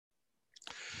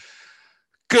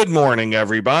Good morning,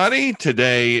 everybody.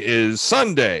 Today is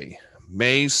Sunday,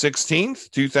 May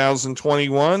 16th,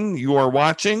 2021. You are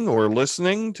watching or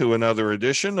listening to another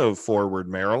edition of Forward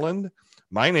Maryland.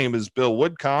 My name is Bill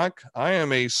Woodcock. I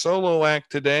am a solo act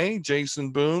today.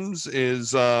 Jason Booms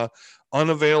is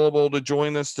unavailable to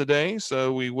join us today,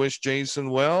 so we wish Jason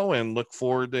well and look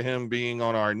forward to him being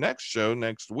on our next show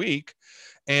next week.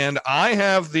 And I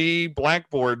have the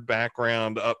Blackboard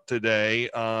background up today,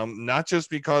 not just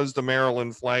because the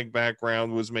Maryland flag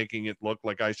background was making it look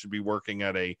like I should be working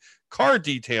at a car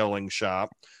detailing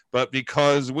shop, but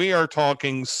because we are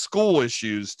talking school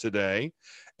issues today.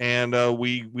 And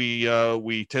we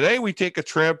take a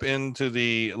trip into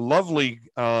the lovely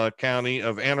county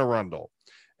of Anne Arundel.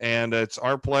 And it's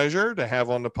our pleasure to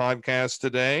have on the podcast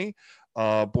today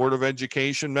Board of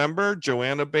Education member,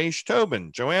 Joanna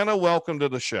Bache-Tobin. Joanna, welcome to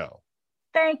the show.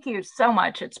 Thank you so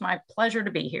much. It's my pleasure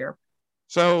to be here.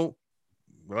 So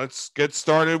let's get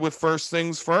started with first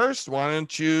things first. Why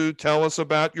don't you tell us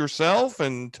about yourself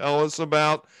and tell us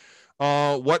about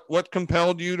what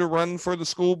compelled you to run for the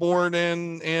school board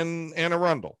in Anne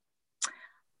Arundel?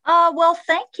 Well,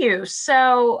 thank you.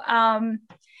 So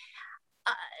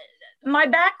my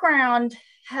background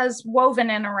has woven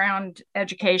in around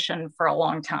education for a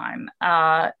long time.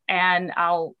 And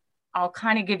I'll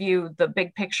kind of give you the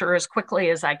big picture as quickly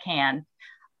as I can.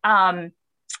 I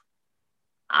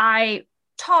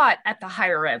taught at the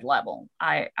higher ed level.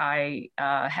 I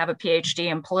have a PhD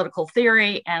in political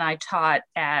theory, and I taught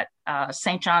at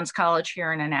St. John's College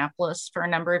here in Annapolis for a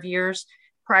number of years.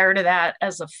 Prior to that,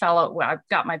 as a fellow, I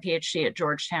got my PhD at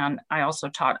Georgetown. I also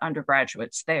taught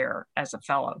undergraduates there as a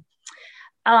fellow.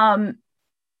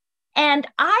 And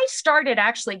I started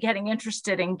actually getting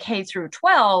interested in K through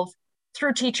 12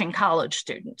 through teaching college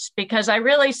students, because I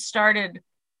really started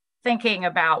thinking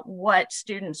about what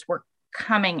students were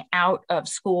coming out of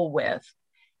school with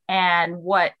and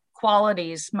what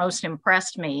qualities most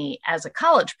impressed me as a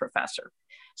college professor.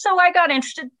 So I got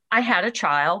interested. I had a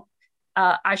child.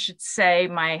 I should say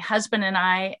my husband and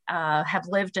I have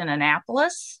lived in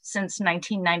Annapolis since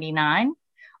 1999.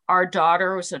 Our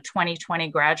daughter was a 2020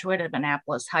 graduate of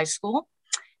Annapolis High School.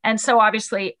 And so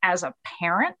obviously, as a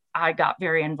parent, I got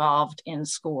very involved in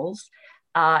schools.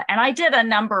 And I did a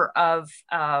number of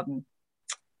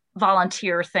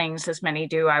volunteer things, as many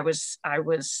do. I was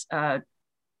PTS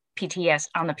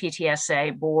on the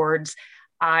PTSA boards.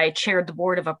 I chaired the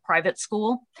board of a private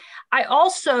school. I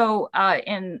also,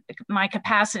 in my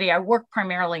capacity, I work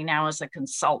primarily now as a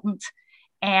consultant.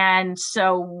 And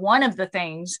so one of the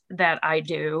things that I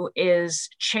do is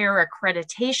chair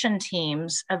accreditation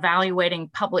teams evaluating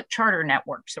public charter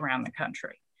networks around the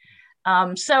country.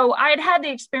 So I had the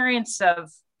experience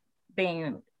of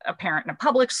being a parent in a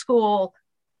public school,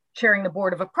 chairing the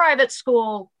board of a private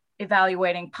school,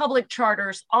 evaluating public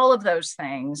charters, all of those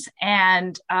things.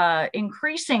 And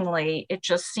increasingly, it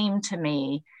just seemed to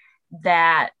me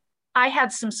that I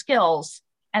had some skills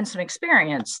and some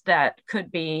experience that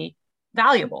could be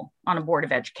valuable on a board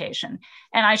of education.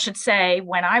 And I should say,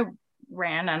 when I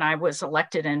ran and I was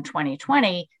elected in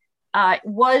 2020,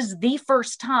 was the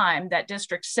first time that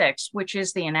District 6, which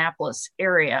is the Annapolis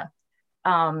area,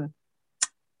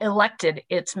 elected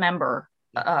its member,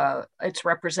 its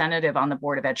representative on the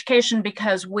Board of Education,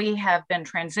 because we have been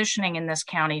transitioning in this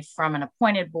county from an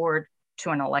appointed board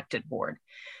to an elected board.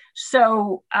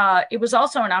 So it was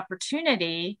also an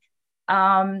opportunity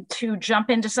to jump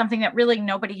into something that really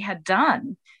nobody had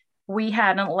done. We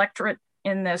had an electorate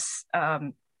in this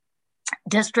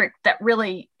district that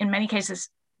really, in many cases,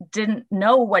 didn't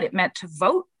know what it meant to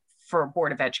vote for a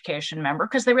Board of Education member,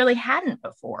 because they really hadn't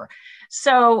before.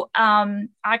 So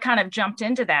I kind of jumped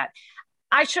into that.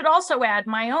 I should also add,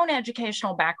 my own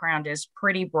educational background is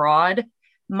pretty broad.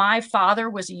 My father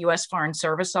was a U.S. Foreign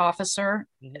Service officer,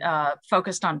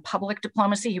 focused on public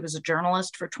diplomacy. He was a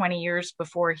journalist for 20 years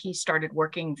before he started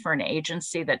working for an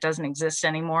agency that doesn't exist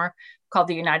anymore, called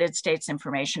the United States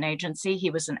Information Agency. He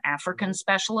was an African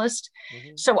specialist.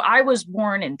 So I was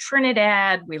born in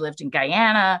Trinidad. We lived in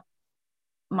Guyana.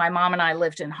 My mom and I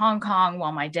lived in Hong Kong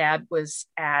while my dad was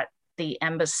at the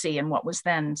embassy in what was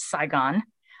then Saigon.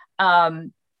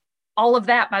 All of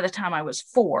that by the time I was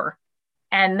 4.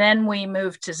 And then we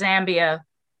moved to Zambia.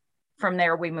 From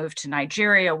there, we moved to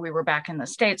Nigeria. We were back in the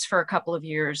States for a couple of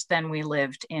years. Then we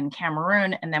lived in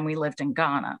Cameroon, and then we lived in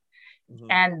Ghana.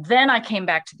 And then I came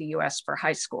back to the US for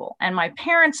high school. And my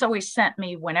parents always sent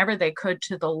me whenever they could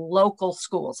to the local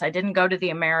schools. I didn't go to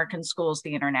the American schools,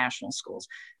 the international schools.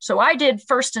 So I did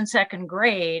first and second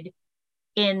grade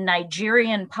in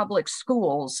Nigerian public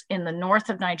schools in the north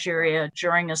of Nigeria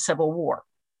during a civil war.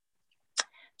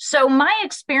 So my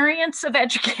experience of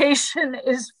education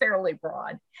is fairly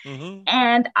broad. Mm-hmm.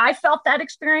 And I felt that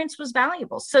experience was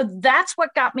valuable. So that's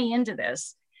what got me into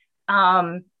this.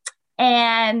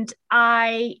 And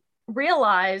I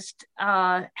realized,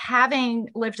 having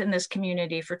lived in this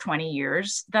community for 20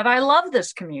 years, that I love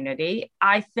this community.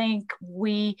 I think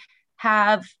we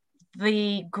have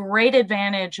the great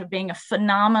advantage of being a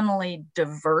phenomenally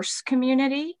diverse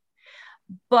community,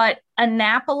 but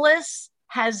Annapolis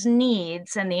has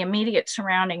needs, and the immediate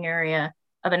surrounding area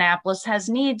of Annapolis has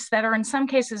needs that are in some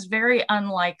cases very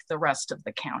unlike the rest of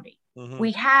the county. Mm-hmm.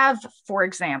 We have, for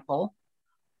example,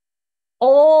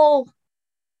 all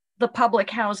the public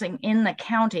housing in the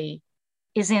county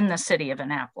is in the city of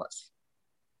Annapolis.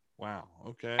 Wow.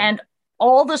 Okay. And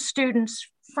all the students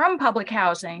from public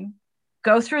housing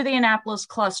go through the Annapolis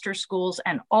cluster schools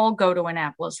and all go to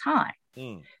Annapolis High.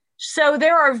 Mm. So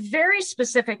there are very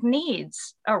specific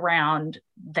needs around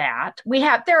that.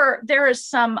 There is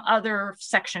some other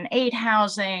Section 8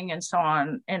 housing and so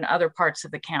on in other parts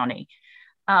of the county.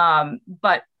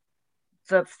 But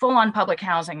the full-on public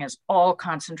housing is all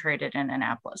concentrated in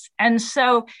Annapolis. And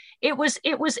so it was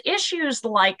issues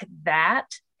like that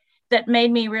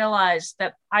made me realize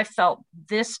that I felt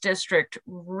this district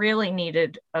really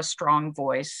needed a strong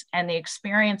voice. And the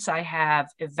experience I have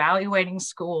evaluating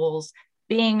schools,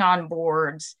 being on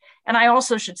boards. And I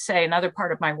also should say, another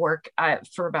part of my work,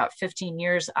 for about 15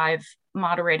 years, I've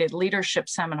moderated leadership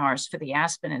seminars for the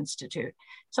Aspen Institute.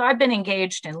 So I've been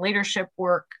engaged in leadership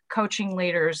work, coaching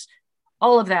leaders,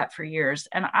 all of that for years.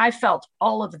 And I felt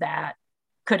all of that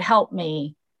could help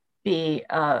me be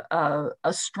a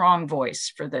strong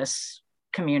voice for this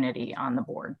community on the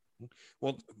board.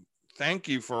 Well, thank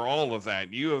you for all of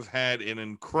that. You have had an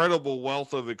incredible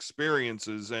wealth of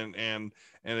experiences, and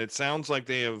it sounds like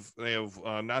they have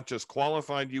not just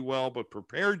qualified you well, but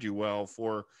prepared you well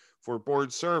for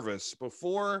board service.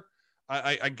 Before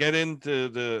I get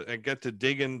to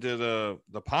dig into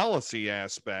the policy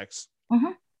aspects,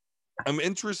 mm-hmm. I'm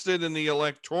interested in the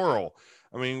electoral.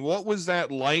 I mean, what was that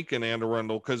like in Anne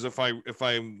Arundel? Because if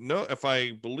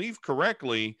I believe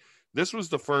correctly, this was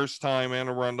the first time Anne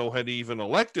Arundel had even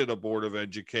elected a board of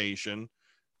education,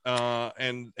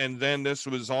 and then this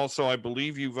was also, I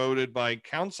believe, you voted by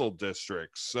council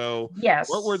districts. So, yes,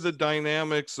 what were the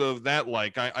dynamics of that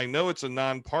like? I know it's a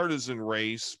nonpartisan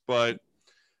race, but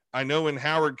I know in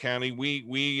Howard County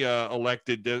we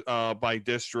elected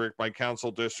by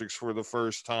council districts for the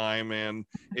first time, and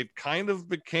it kind of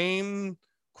became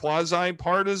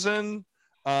quasi-partisan.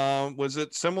 Was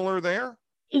it similar there?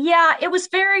 Yeah, it was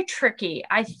very tricky.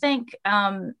 I think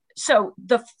so.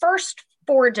 The first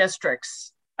 4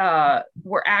 districts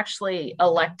were actually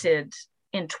elected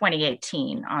in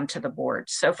 2018 onto the board.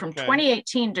 So from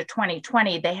 2018 to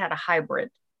 2020, they had a hybrid.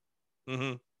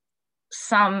 Mm-hmm.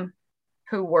 Some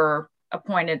who were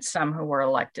appointed, some who were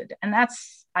elected. And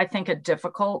that's, I think, a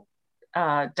difficult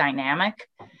dynamic.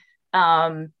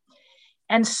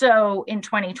 And so in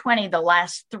 2020, the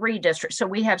last 3 districts, so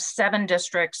we have 7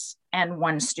 districts and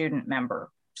 1 student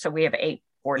member. So we have 8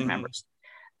 board mm-hmm. members.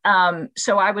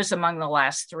 So I was among the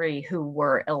last 3 who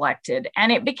were elected,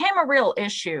 and it became a real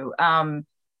issue.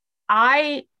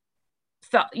 I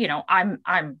felt, I'm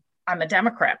a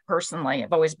Democrat personally.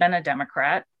 I've always been a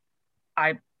Democrat.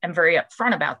 I am very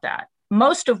upfront about that.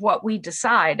 Most of what we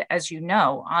decide, as you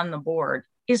know, on the board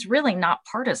is really not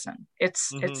partisan.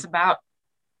 It's about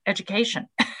education.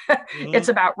 Mm-hmm. It's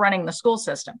about running the school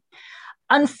system.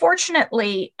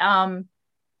 Unfortunately, and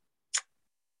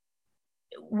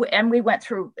we went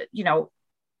through,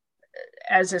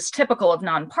 as is typical of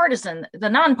nonpartisan, the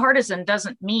nonpartisan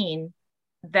doesn't mean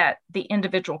that the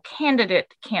individual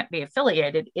candidate can't be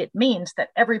affiliated. It means that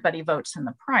everybody votes in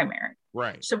the primary.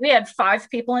 Right. So we had 5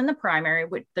 people in the primary,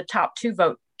 with the top 2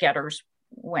 vote getters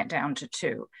went down to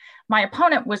 2. My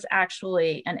opponent was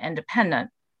actually an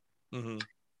independent mm-hmm.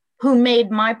 who made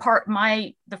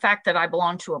the fact that I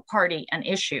belong to a party an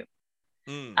issue,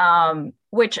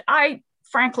 which I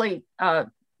frankly,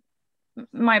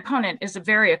 my opponent is a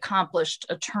very accomplished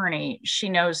attorney. She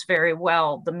knows very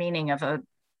well the meaning of a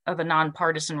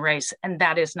nonpartisan race, and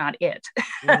that is not it.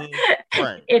 Mm-hmm.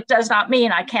 Right. It does not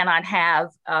mean I cannot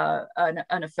have an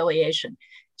affiliation.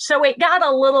 So it got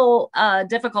a little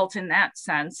difficult in that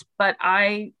sense, but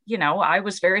I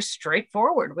was very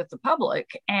straightforward with the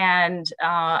public, and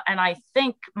I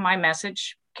think my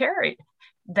message carried.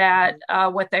 That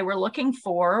what they were looking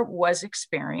for was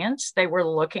experience. They were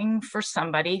looking for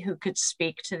somebody who could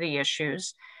speak to the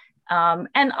issues, and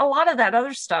a lot of that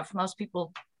other stuff most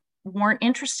people weren't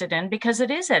interested in, because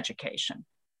it is education.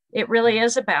 It really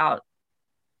is about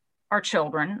our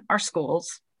children, our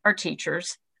schools, our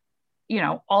teachers.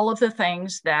 all of the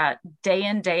things that day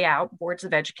in, day out boards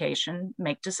of education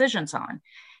make decisions on.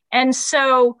 And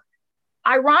so,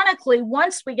 ironically,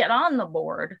 once we get on the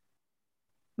board,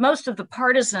 most of the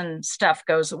partisan stuff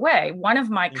goes away. One of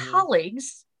my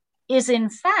colleagues is, in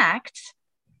fact,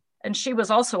 and she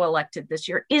was also elected this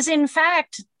year, is in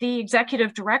fact the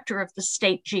executive director of the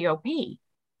state GOP.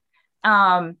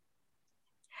 But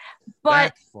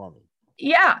that's funny.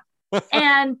 Yeah.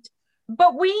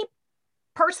 But we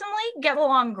personally get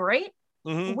along great.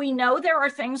 We know there are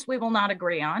things we will not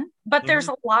agree on, but there's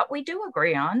a lot we do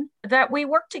agree on that we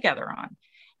work together on.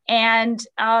 And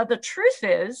the truth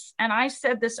is, and I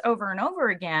said this over and over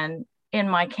again in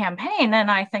my campaign, and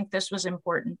I think this was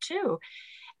important too,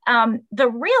 the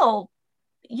real,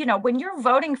 when you're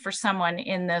voting for someone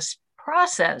in this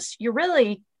process, you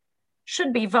really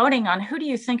should be voting on who do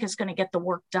you think is going to get the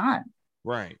work done.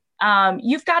 Right.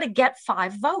 You've got to get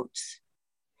 5 votes.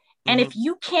 And if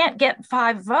you can't get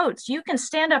 5 votes, you can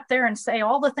stand up there and say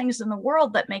all the things in the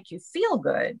world that make you feel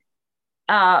good,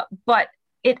 but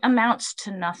it amounts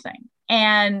to nothing.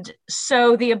 And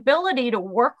so the ability to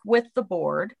work with the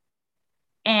board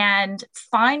and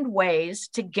find ways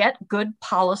to get good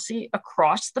policy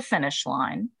across the finish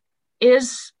line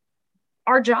is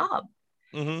our job.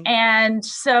 And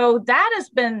so that has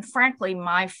been, frankly,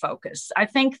 my focus. I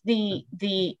think the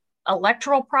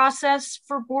electoral process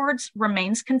for boards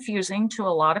remains confusing to a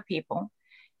lot of people.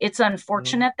 It's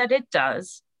unfortunate that it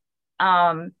does.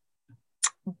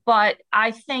 But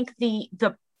I think the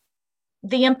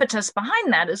impetus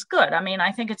behind that is good. I mean,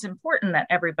 I think it's important that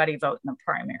everybody vote in the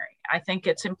primary. I think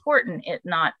it's important it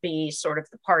not be sort of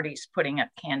the parties putting up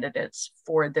candidates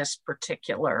for this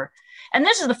particular. And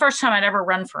this is the first time I'd ever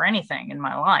run for anything in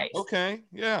my life. Okay.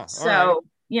 Yeah. So,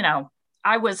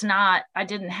 I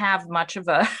didn't have much of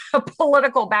a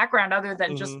political background other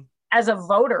than just as a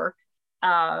voter,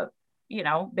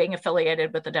 being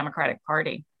affiliated with the Democratic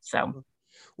Party. So.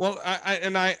 Well,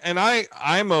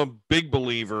 I'm a big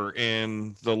believer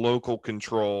in the local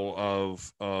control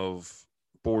of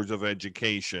boards of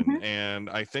education, and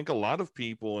I think a lot of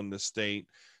people in the state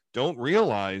don't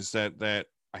realize that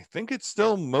I think it's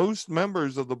still most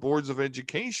members of the boards of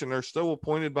education are still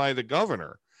appointed by the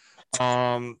governor.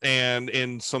 And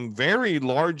in some very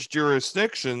large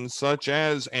jurisdictions, such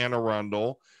as Anne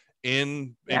Arundel,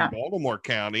 in Baltimore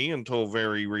County until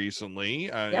very recently,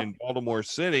 in Baltimore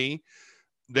City,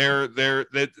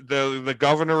 the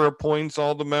governor appoints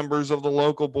all the members of the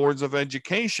local boards of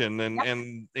education,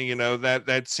 and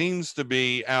that seems to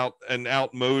be an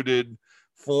outmoded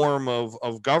form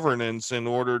of governance in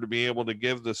order to be able to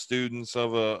give the students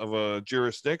of a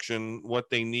jurisdiction what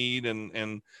they need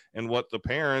and what the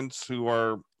parents who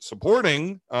are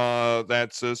supporting that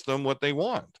system what they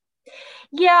want.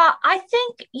 Yeah, I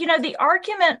think the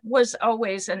argument was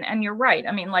always, and you're right,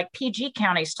 I mean, like PG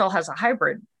County still has a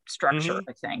hybrid structure,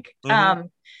 I think.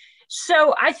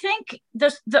 So I think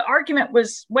the argument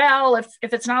was, well, if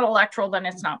it's not electoral, then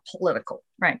it's not political,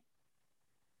 right?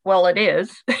 Well, it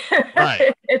is.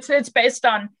 Right. It's based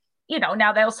on,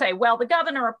 now they'll say, well, the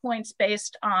governor appoints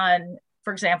based on,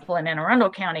 for example, in Anne Arundel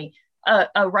County,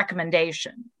 a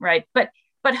recommendation, right?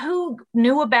 But who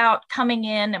knew about coming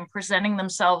in and presenting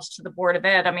themselves to the Board of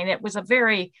Ed? I mean, it was a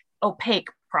very opaque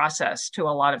process to a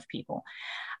lot of people.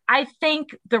 I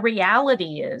think the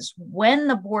reality is when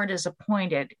the board is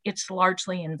appointed, it's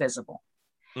largely invisible.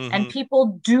 And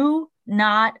people do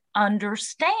not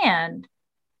understand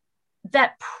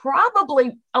that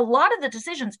probably a lot of the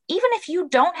decisions, even if you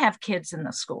don't have kids in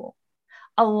the school,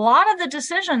 a lot of the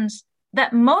decisions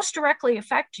that most directly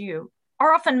affect you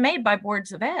are often made by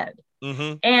boards of ed.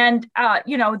 And,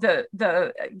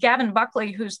 the Gavin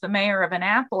Buckley, who's the mayor of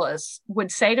Annapolis,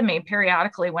 would say to me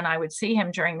periodically when I would see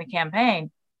him during the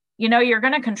campaign, you're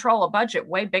going to control a budget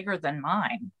way bigger than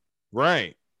mine.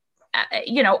 Right.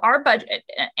 Our budget,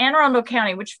 Anne Arundel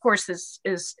County, which of course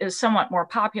is somewhat more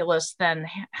populous than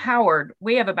Howard,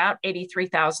 we have about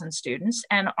 83,000 students,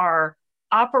 and our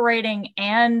operating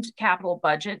and capital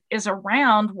budget is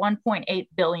around $1.8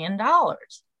 billion.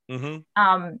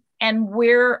 And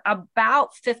we're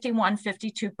about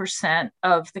 52%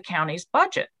 of the county's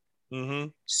budget.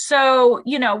 So,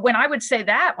 when I would say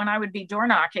that, when I would be door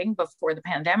knocking before the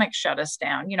pandemic shut us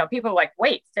down, people are like,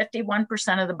 wait,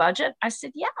 51% of the budget? I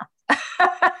said, yeah.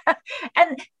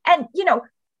 and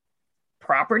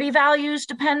property values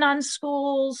depend on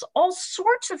schools, all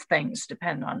sorts of things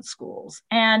depend on schools.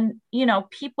 And,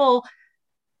 people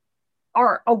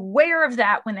are aware of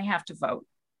that when they have to vote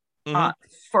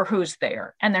for who's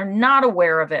there. And they're not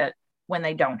aware of it when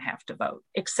they don't have to vote,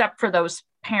 except for those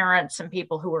parents and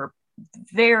people who are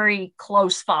very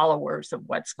close followers of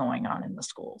what's going on in the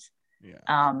schools. Yeah.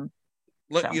 So.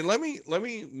 Let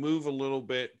me move a little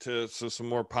bit to some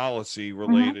more policy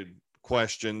related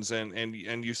questions. And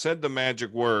you said the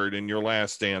magic word in your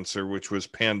last answer, which was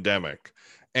pandemic.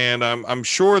 And I'm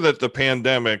sure that the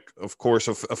pandemic, of course,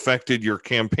 affected your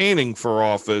campaigning for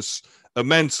office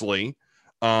immensely.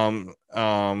 During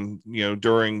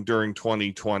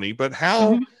 2020. But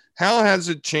how has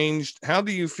it changed? How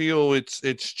do you feel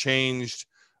it's changed?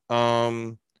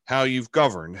 How you've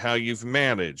governed, how you've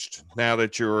managed now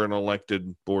that you're an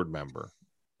elected board member?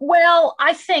 Well,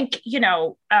 I think,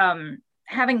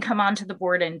 having come onto the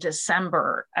board in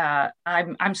December,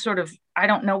 I'm sort of, I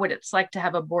don't know what it's like to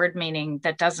have a board meeting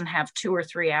that doesn't have 2 or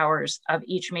 3 hours of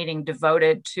each meeting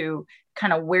devoted to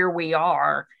kind of where we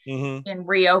are in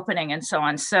reopening and so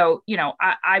on. So,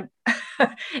 I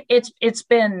it's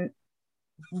been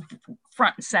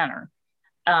front and center.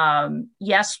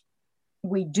 Yes,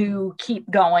 we do keep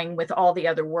going with all the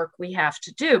other work we have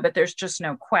to do, but there's just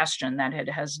no question that it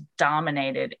has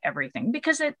dominated everything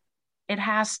because it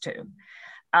has to.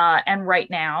 And right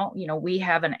now, we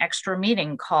have an extra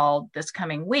meeting called this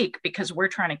coming week because we're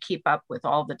trying to keep up with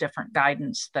all the different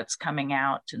guidance that's coming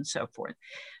out and so forth.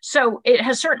 So it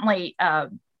has certainly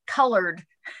colored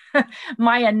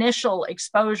my initial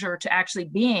exposure to actually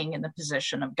being in the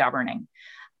position of governing.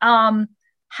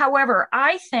 However,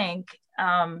 I think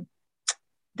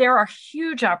there are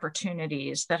huge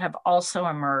opportunities that have also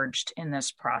emerged in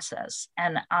this process.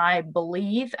 And I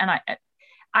believe, and I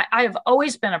have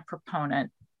always been a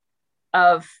proponent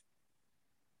of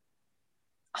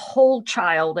whole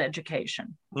child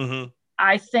education.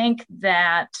 I think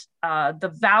that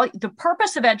the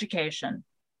purpose of education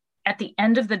at the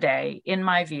end of the day, in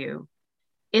my view,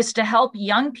 is to help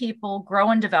young people grow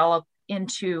and develop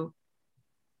into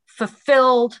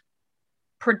fulfilled,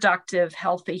 productive,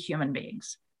 healthy human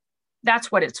beings.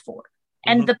 That's what it's for.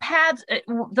 And the path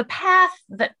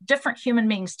that different human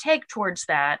beings take towards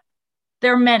that,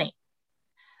 there are many.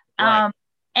 Right.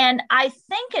 And I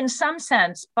think in some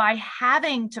sense, by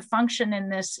having to function in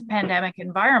this pandemic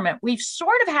environment, we've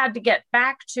sort of had to get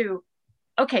back to,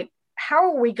 okay,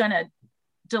 how are we going to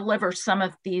deliver some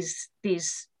of these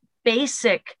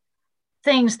basic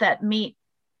things that meet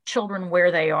children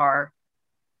where they are,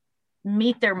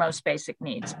 meet their most basic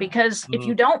needs? Because if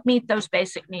you don't meet those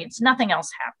basic needs, nothing else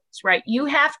happens, right? You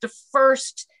have to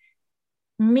first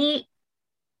meet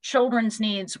children's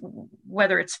needs,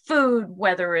 whether it's food,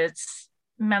 whether it's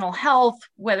mental health,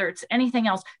 whether it's anything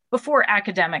else, before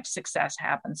academic success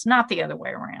happens, not the other way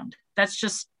around. That's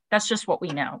just what we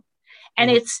know.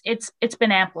 And it's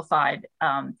been amplified.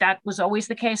 That was always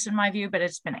the case in my view, but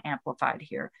it's been amplified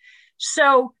here.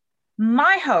 So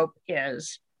my hope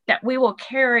is that we will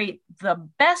carry the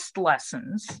best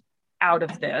lessons out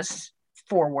of this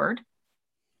forward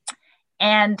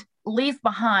and leave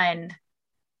behind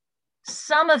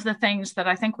some of the things that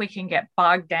I think we can get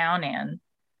bogged down in,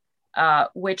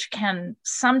 which can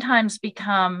sometimes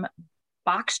become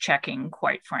box checking,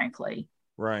 quite frankly.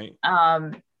 Right.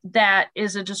 That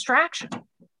is a distraction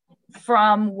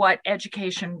from what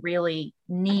education really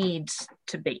needs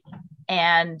to be.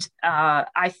 And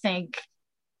I think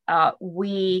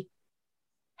we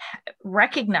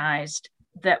recognized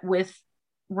that with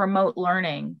remote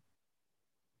learning,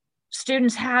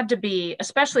 students had to be,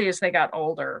 especially as they got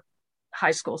older,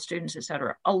 high school students, et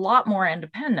cetera, a lot more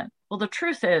independent. Well, the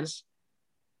truth is,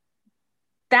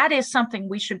 that is something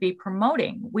we should be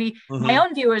promoting. My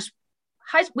own view is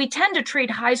we tend to treat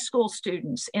high school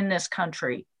students in this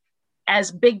country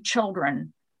as big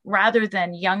children rather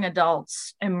than young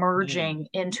adults emerging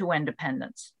into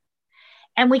independence.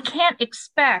 And we can't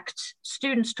expect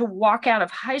students to walk out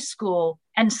of high school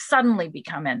and suddenly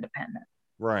become independent.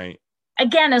 Right.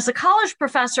 Again, as a college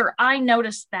professor, I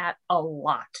noticed that a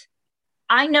lot.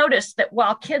 I noticed that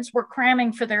while kids were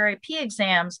cramming for their AP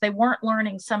exams, they weren't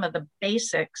learning some of the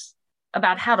basics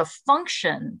about how to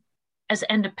function as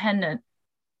independent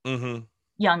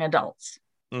young adults.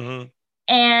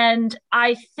 And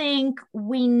I think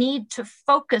we need to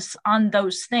focus on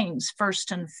those things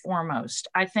first and foremost.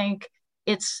 I think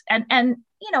it's, and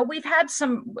we've had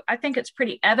I think it's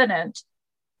pretty evident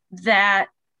that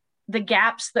the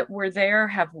gaps that were there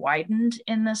have widened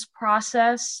in this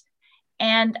process.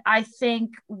 And I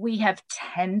think we have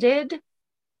tended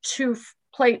to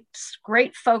place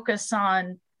great focus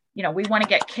on, we want to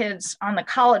get kids on the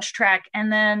college track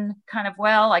and then kind of,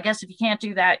 well, I guess if you can't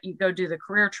do that, you go do the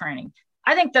career training.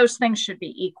 I think those things should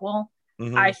be equal.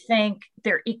 I think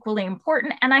they're equally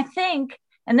important. And I think,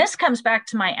 and this comes back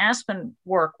to my Aspen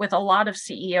work with a lot of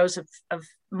CEOs of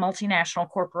multinational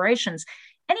corporations,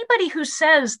 anybody who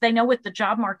says they know what the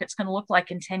job market's going to look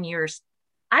like in 10 years,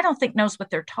 I don't think knows what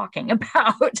they're talking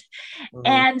about. Mm-hmm.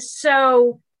 And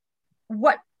so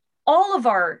what all of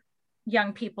our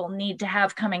young people need to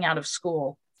have coming out of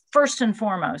school, first and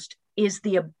foremost, is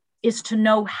to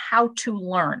know how to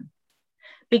learn,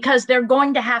 because they're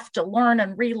going to have to learn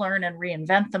and relearn and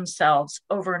reinvent themselves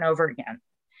over and over again.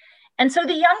 And so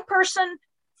the young person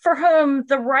for whom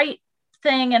the right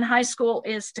thing in high school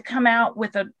is to come out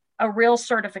with a real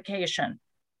certification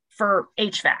for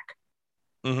HVAC.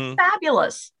 Mm-hmm.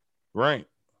 Fabulous. Right.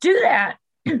 Do that.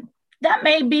 That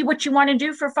may be what you want to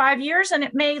do for 5 years, and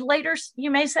it may later, you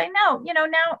may say, no,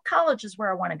 now college is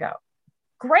where I want to go.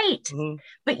 Great. Mm-hmm.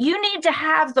 But you need to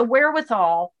have the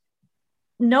wherewithal,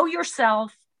 know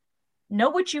yourself,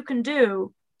 know what you can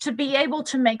do to be able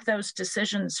to make those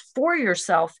decisions for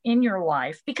yourself in your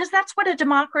life, because that's what a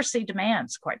democracy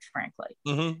demands, quite frankly,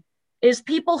 mm-hmm. is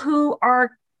people who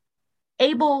are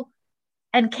able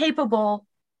and capable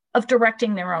of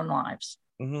directing their own lives.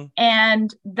 Mm-hmm.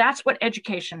 And that's what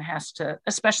education has to,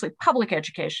 especially public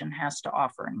education, has to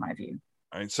offer, in my view.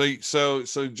 All right. So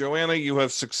Joanna, you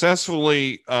have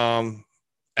successfully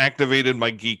activated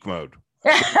my geek mode. So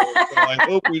I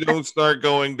hope we don't start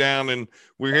going down, and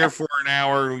we're here for an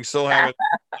hour and we still haven't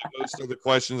most of the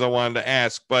questions I wanted to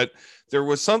ask. But there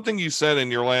was something you said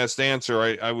in your last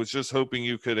answer I was just hoping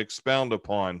you could expound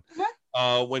upon.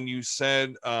 Mm-hmm. When you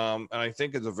said, and I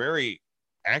think it's a very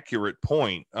accurate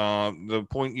point, the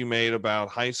point you made about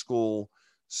high school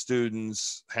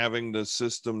students having the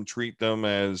system treat them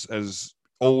as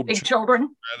old big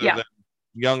children rather than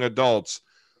young adults.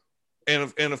 And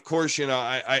of course,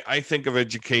 I think of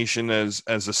education as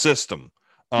a system.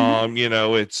 Mm-hmm.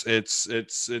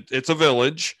 It's a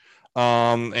village.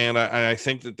 And I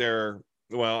think that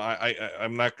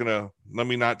I'm not gonna, let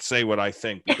me not say what I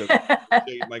think, because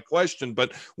my question,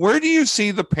 but where do you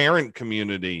see the parent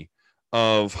community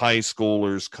of high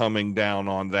schoolers coming down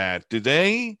on that? Do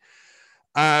they,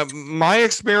 my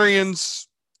experience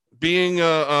being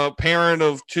a parent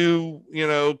of two,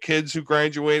 kids who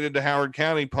graduated to Howard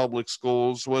County Public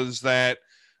Schools, was that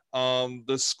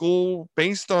the school,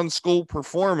 based on school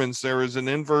performance, there is an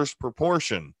inverse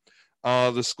proportion.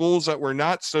 The schools that were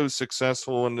not so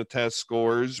successful in the test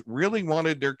scores really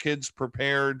wanted their kids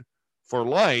prepared for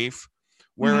life,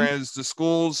 whereas mm-hmm. the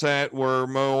schools that were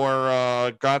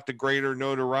more got the greater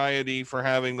notoriety for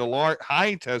having the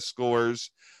high test scores,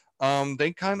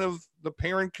 they kind of, the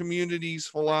parent community's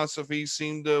philosophy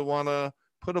seemed to want to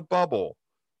put a bubble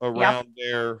around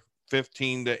their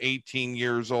 15 to 18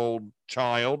 years old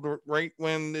child, right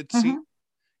when it mm-hmm. seemed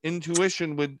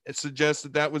intuition would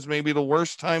suggest that was maybe the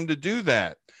worst time to do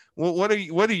that. Well, what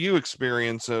do you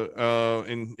experience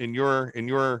in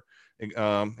your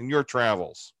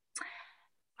travels?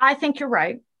 I think you're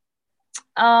right.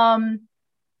 And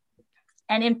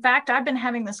in fact, I've been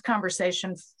having this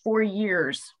conversation for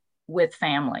years with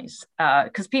families,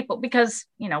 because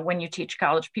when you teach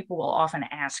college, people will often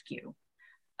ask you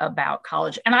about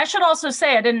college. And I should also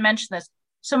say, I didn't mention this.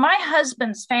 So my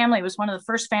husband's family was one of the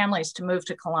first families to move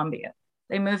to Columbia.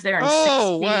 They moved there in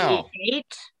 68,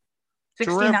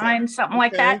 69, terrific. Something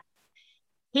like that.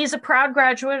 He's a proud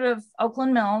graduate of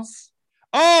Oakland Mills.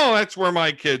 Oh, that's where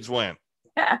my kids went.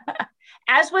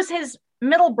 As was his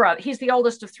middle brother. He's the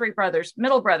oldest of three brothers.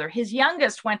 Middle brother. His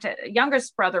youngest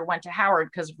brother went to Howard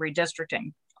because of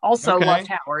redistricting. Also loved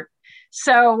Howard.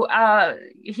 So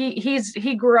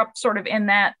he grew up sort of in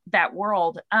that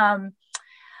world.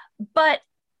 But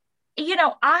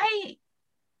I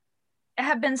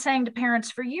have been saying to parents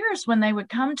for years when they would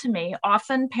come to me,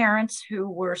 often parents who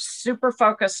were super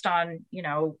focused on,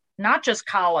 not just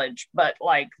college, but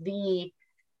like the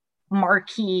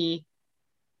marquee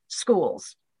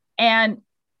schools. And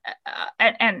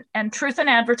truth in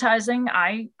advertising,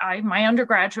 my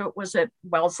undergraduate was at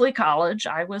Wellesley College.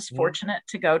 I was fortunate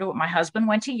to go to it. My husband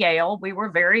went to Yale. We were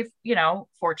very,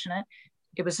 fortunate.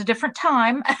 It was a different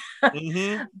time.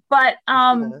 Mm-hmm. But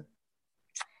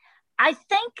I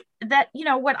think that,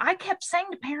 what I kept saying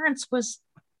to parents was,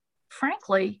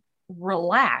 frankly,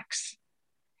 relax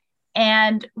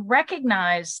and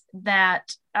recognize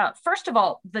that, first of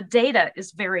all, the data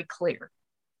is very clear.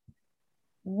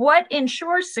 What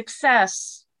ensures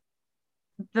success,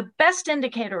 the best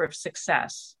indicator of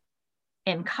success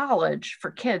in college for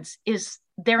kids is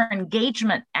their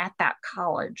engagement at that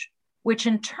college, which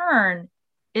in turn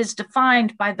is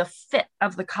defined by the fit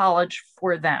of the college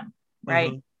for them,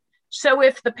 right? Mm-hmm. So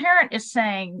if the parent is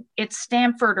saying it's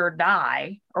Stanford or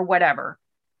die or whatever,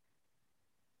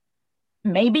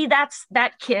 maybe that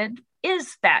kid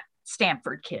is that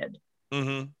Stanford kid.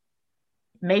 Mm-hmm.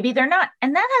 Maybe they're not.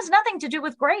 And that has nothing to do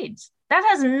with grades. That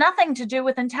has nothing to do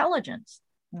with intelligence.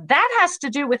 That has to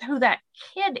do with who that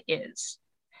kid is.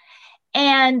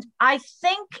 And I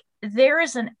think there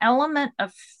is an element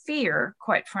of fear,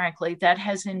 quite frankly, that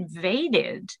has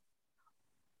invaded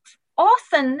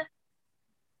often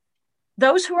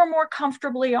those who are more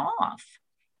comfortably off.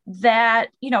 That,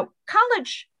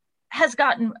 college has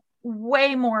gotten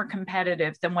way more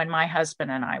competitive than when my husband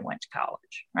and I went to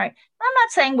college, right? I'm not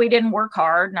saying we didn't work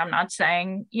hard, and I'm not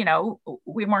saying,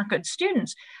 we weren't good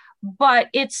students, but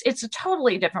it's a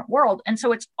totally different world. And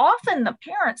so it's often the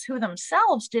parents who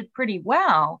themselves did pretty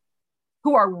well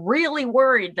who are really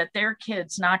worried that their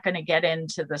kid's not going to get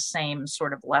into the same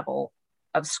sort of level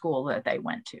of school that they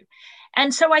went to.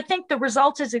 And so I think the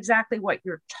result is exactly what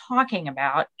you're talking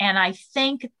about. And I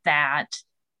think that,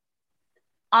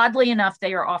 oddly enough,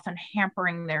 they are often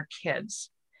hampering their kids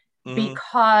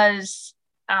because,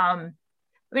 I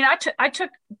took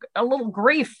a little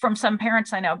grief from some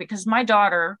parents I know, because my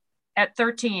daughter at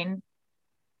 13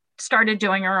 started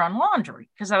doing her own laundry,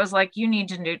 because I was like, you need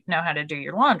to know how to do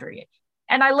your laundry.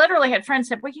 And I literally had friends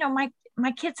said, well,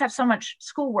 my kids have so much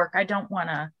schoolwork. I don't want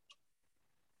to,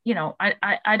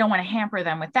 I don't want to hamper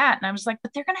them with that. And I was like,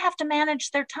 but they're going to have to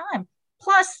manage their time.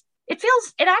 Plus,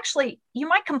 you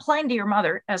might complain to your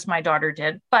mother, as my daughter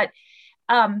did, but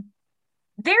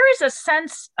there is a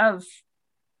sense of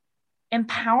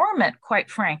empowerment,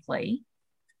 quite frankly,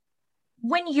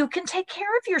 when you can take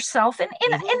care of yourself in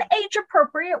age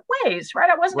appropriate ways, right?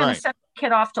 I wasn't going to send the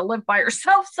kid off to live by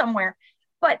herself somewhere,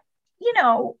 but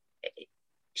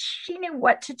she knew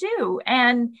what to do.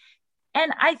 And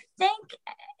I think,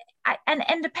 and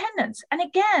independence. And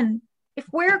again, if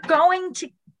we're going to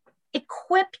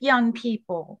equip young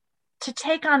people to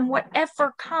take on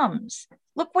whatever comes,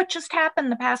 look what just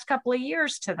happened the past couple of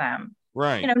years to them.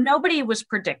 Right. Nobody was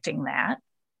predicting that.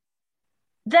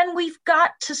 Then we've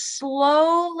got to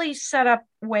slowly set up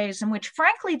ways in which,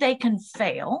 frankly, they can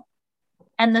fail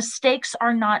and the stakes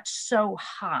are not so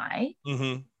high,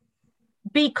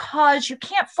 because you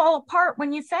can't fall apart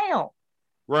when you fail.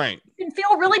 Right. You can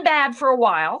feel really bad for a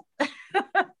while.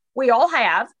 We all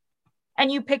have.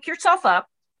 And you pick yourself up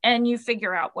and you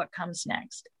figure out what comes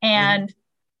next. And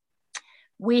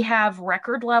we have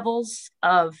record levels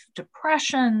of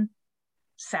depression,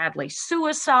 sadly,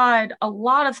 suicide, a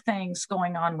lot of things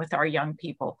going on with our young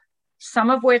people, some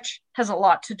of which has a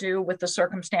lot to do with the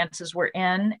circumstances we're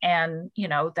in. And,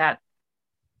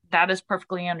 that is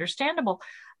perfectly understandable.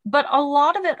 But a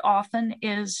lot of it often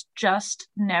is just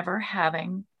never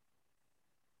having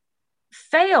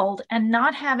failed and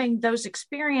not having those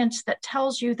experiences that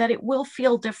tells you that it will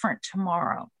feel different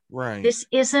tomorrow. Right. This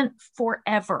isn't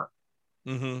forever.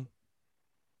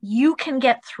 You can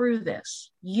get through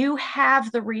this. You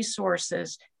have the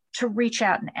resources to reach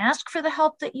out and ask for the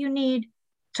help that you need,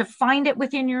 to find it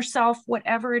within yourself,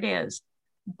 whatever it is,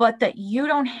 but that you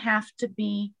don't have to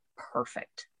be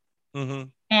perfect.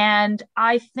 And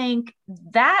I think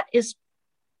that is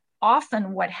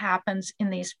often what happens in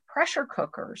these pressure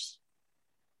cookers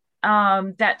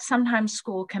that sometimes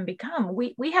school can become.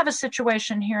 We have a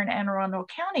situation here in Anne Arundel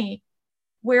County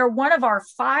where one of our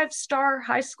 5-star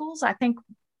high schools, I think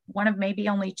one of maybe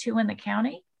only 2 in the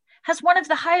county, has one of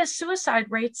the highest suicide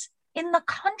rates in the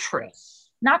country,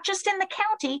 not just in the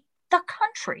county, the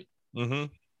country.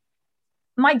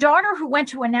 My daughter, who went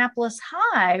to Annapolis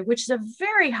High, which is a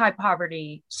very high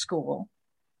poverty school,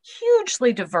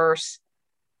 hugely diverse,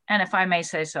 and if I may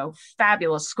say so,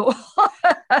 fabulous school.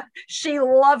 She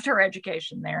loved her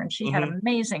education there, and she had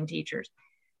amazing teachers.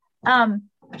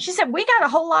 She said, we got a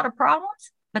whole lot of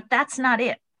problems, but that's not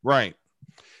it. Right.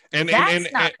 And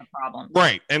that's not the problem.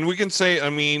 Right. And we can say,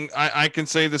 I can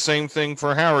say the same thing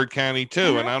for Howard County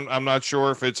too. And I'm not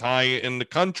sure if it's high in the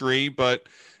country, but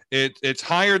it's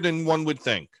higher than one would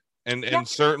think. And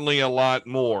certainly a lot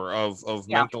more of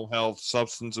mental health,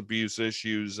 substance abuse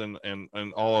issues, and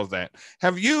all of that.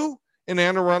 Have you, in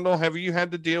Anne Arundel, have you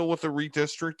had to deal with the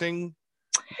redistricting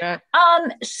yet?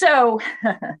 So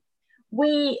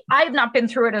I've not been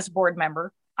through it as a board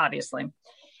member, obviously.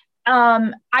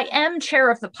 I am chair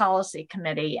of the policy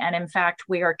committee. And in fact,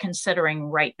 we are considering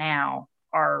right now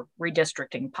our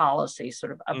redistricting policy,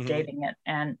 sort of updating it.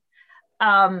 And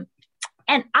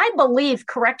I believe,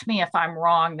 correct me if I'm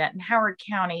wrong, that in Howard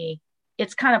County,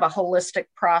 it's kind of a holistic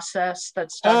process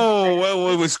that's done. Oh, well,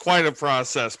 it was quite a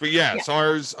process, but yes,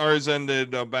 ours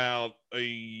ended about a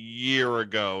year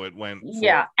ago. It went.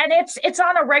 And it's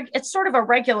on it's sort of a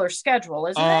regular schedule,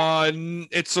 isn't it?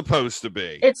 It's supposed to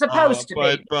be. It's supposed to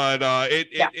be. But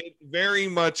it very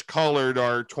much colored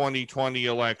our 2020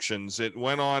 elections. It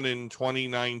went on in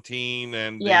 2019,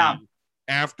 and the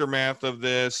aftermath of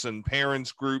this and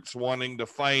parents groups wanting to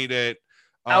fight it.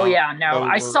 Oh yeah, no,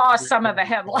 I over saw some of the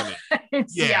Montgomery headlines. County.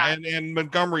 Yeah, And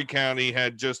Montgomery County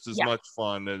had just as yeah. much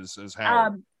fun as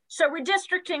Howard. So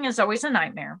redistricting is always a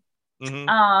nightmare.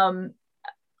 Mm-hmm.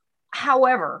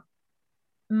 However,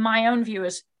 my own view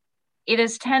is it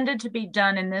has tended to be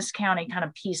done in this county kind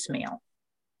of piecemeal.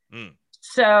 Mm.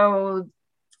 So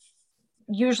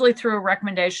usually through a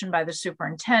recommendation by the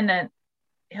superintendent,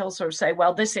 he'll sort of say,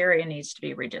 well, this area needs to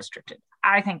be redistricted.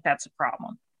 I think that's a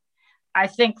problem. I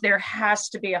think there has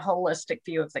to be a holistic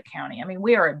view of the county. I mean,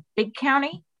 we are a big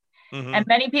county, Mm-hmm. and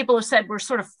many people have said we're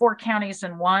sort of 4 counties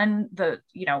in one. The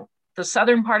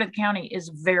southern part of the county is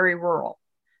very rural.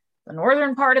 The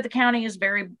northern part of the county is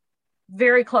very,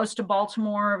 very close to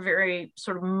Baltimore, very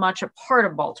sort of much a part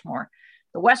of Baltimore.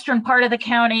 The western part of the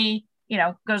county,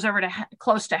 goes over to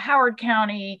close to Howard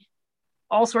County,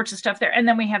 all sorts of stuff there. And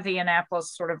then we have the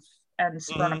Annapolis sort of and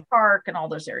Severna Park and all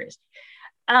those areas.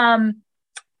 And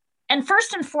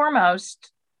first and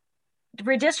foremost,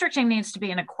 redistricting needs to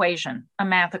be an equation, a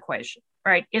math equation,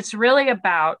 right? It's really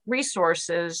about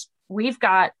resources. We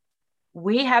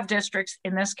have districts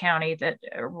in this county that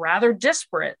are rather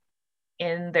disparate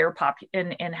in their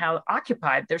in how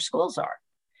occupied their schools are.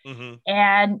 Mm-hmm.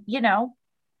 And,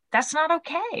 that's not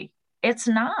okay. It's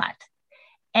not.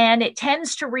 And it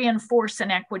tends to reinforce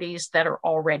inequities that are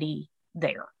already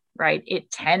there, right?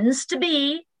 It tends to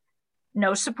be,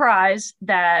 no surprise,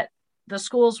 that the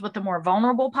schools with the more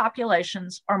vulnerable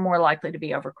populations are more likely to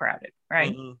be overcrowded,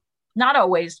 right? Mm-hmm. Not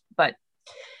always, but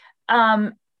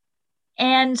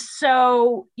and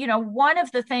so, one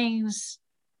of the things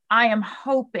I am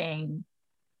hoping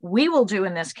we will do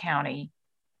in this county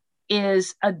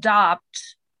is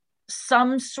adopt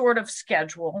some sort of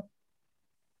schedule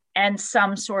and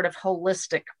some sort of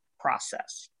holistic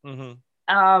process.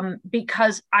 Mm-hmm.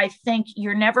 Because I think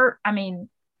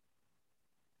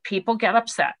people get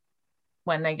upset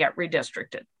when they get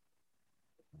redistricted.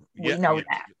 We know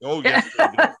that. Oh, yes, they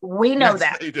do. We know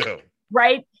that. They do.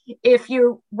 Right? If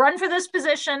you run for this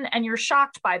position and you're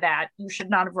shocked by that, you should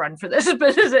not have run for this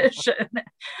position.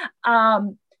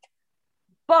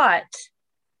 But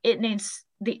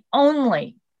the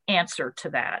only answer to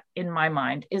that, in my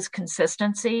mind, is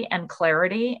consistency and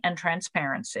clarity and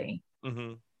transparency.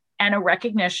 Mm-hmm. And a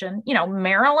recognition.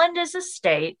 Maryland is a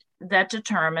state that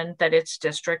determined that its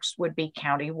districts would be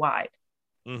county-wide.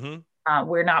 Mm-hmm.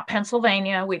 We're not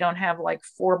Pennsylvania. We don't have like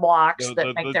 4 blocks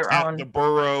that make their own. The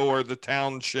borough or the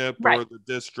township or the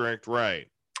district, right.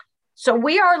 So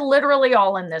we are literally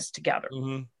all in this together.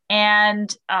 Mm-hmm.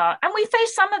 And we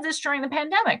faced some of this during the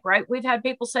pandemic, right? We've had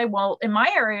people say, well, in my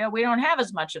area, we don't have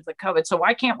as much of the COVID, so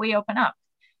why can't we open up?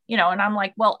 And I'm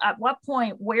like, well, at what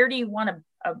point, where do you want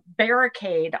a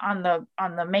barricade on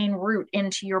the main route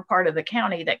into your part of the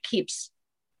county that keeps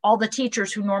all the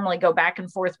teachers who normally go back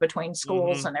and forth between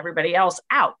schools mm-hmm. and everybody else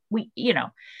out?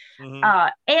 Mm-hmm.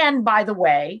 And by the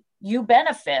way, you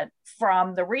benefit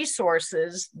from the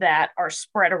resources that are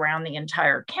spread around the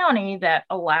entire county that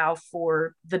allow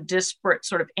for the disparate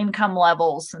sort of income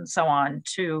levels and so on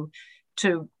to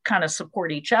kind of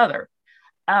support each other.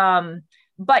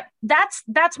 But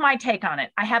that's my take on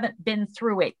it. I haven't been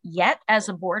through it yet as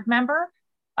a board member.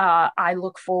 I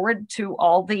look forward to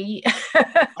all the.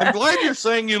 I'm glad you're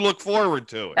saying you look forward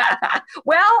to it.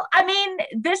 Well,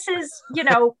 this is,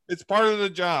 it's part of the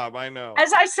job. I know.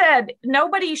 As I said,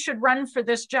 nobody should run for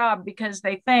this job because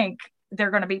they think they're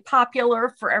going to be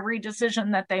popular for every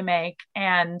decision that they make.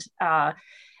 And I'm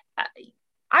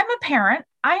a parent.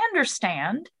 I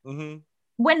understand. Mm-hmm.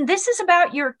 When this is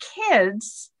about your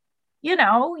kids,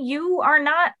 you are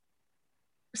not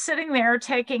sitting there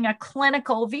taking a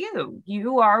clinical view.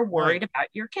 You are worried about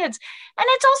your kids. And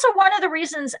it's also one of the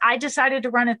reasons I decided to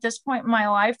run at this point in my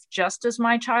life, just as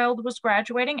my child was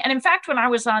graduating. And in fact, when I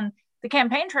was on the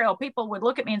campaign trail, people would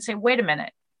look at me and say, wait a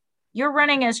minute, you're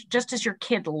running just as your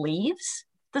kid leaves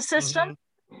the system?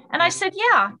 Mm-hmm. And I said,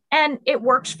 yeah. And it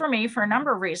works for me for a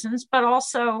number of reasons, but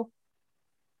also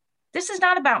this is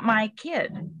not about my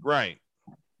kid. Right.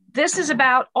 This is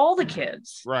about all the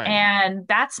kids. Right. And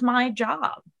that's my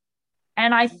job.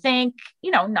 And I think,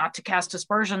 not to cast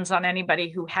aspersions on anybody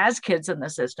who has kids in the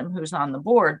system who's on the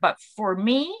board, but for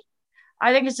me,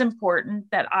 I think it's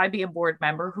important that I be a board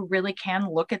member who really can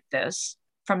look at this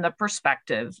from the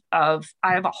perspective of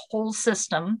I have a whole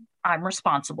system I'm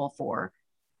responsible for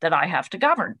that I have to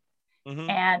govern. Mm-hmm.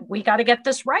 And we got to get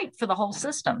this right for the whole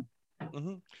system.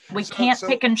 Mm-hmm. We can't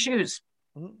pick and choose.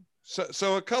 Mm-hmm.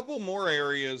 So a couple more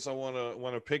areas I want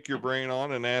to pick your brain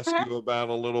on and ask you about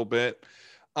a little bit.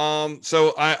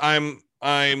 So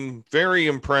I'm very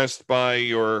impressed by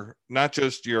your not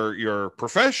just your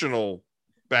professional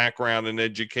background in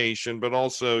education, but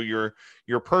also your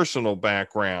personal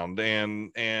background.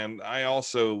 And I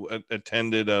also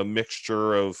attended a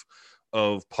mixture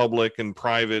of public and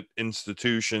private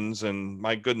institutions, and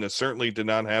my goodness, certainly did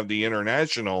not have the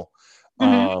international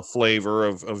flavor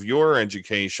of your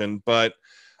education. But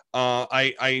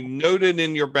I noted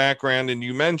in your background, and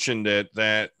you mentioned it,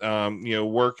 that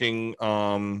working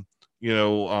around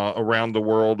the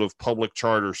world of public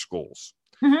charter schools.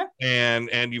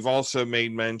 And you've also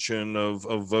made mention of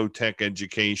VOTEC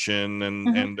education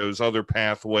and those other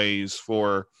pathways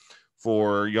for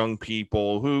young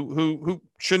people who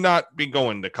should not be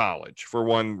going to college for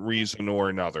one reason or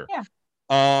another.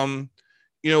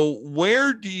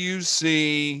 Where do you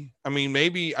see, I mean,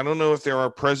 maybe, I don't know if there are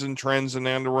present trends in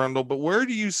Anne Arundel, but where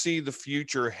do you see the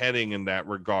future heading in that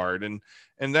regard? And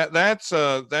that's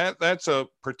a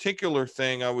particular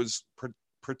thing. I was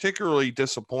particularly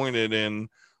disappointed in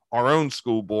our own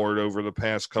school board over the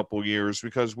past couple years,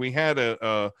 because we had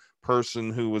a person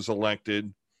who was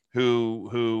elected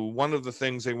who one of the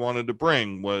things they wanted to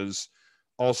bring was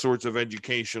all sorts of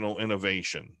educational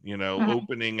innovation,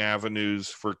 opening avenues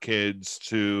for kids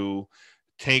to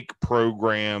take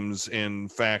programs, in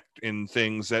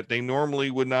things that they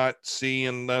normally would not see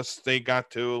unless they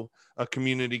got to a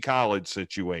community college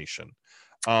situation.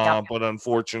 But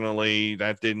unfortunately,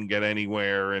 that didn't get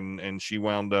anywhere, and she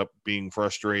wound up being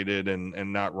frustrated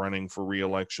and not running for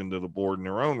re-election to the board in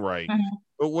her own right.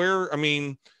 But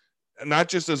not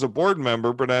just as a board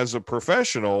member, but as a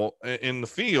professional in the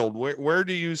field, where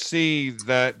do you see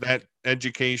that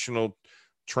educational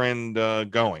trend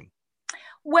going?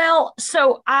 Well,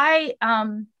 so I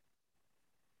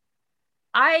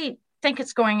think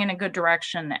it's going in a good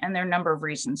direction, and there are a number of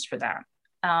reasons for that.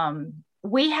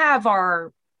 We have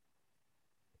what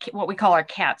we call our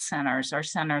CAT centers, our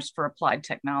Centers for Applied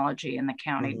Technology in the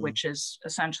county, which is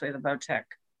essentially the VOTEC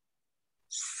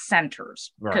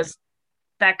centers, because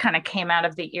that kind of came out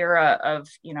of the era of,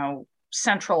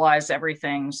 centralize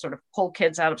everything, sort of pull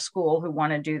kids out of school who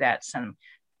want to do that. So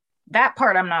that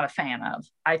part I'm not a fan of.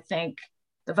 I think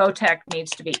the VOTEC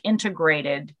needs to be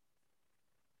integrated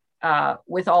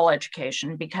with all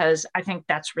education, because I think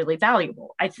that's really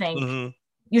valuable. I think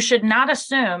you should not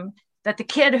assume that the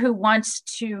kid who wants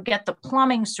to get the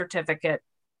plumbing certificate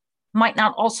might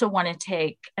not also want to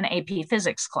take an AP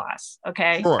physics class.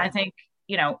 Okay. Sure. I think,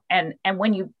 and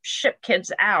when you ship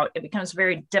kids out, it becomes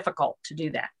very difficult to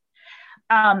do that.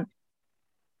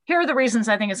 Here are the reasons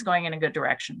I think it's going in a good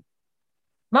direction.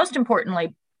 Most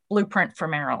importantly, Blueprint for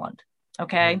Maryland.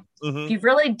 Okay. If you've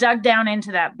really dug down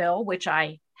into that bill, which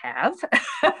I have,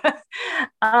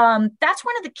 that's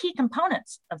one of the key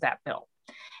components of that bill.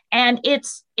 And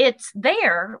it's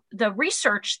there, the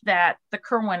research that the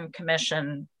Kirwan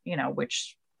Commission,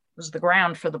 which was the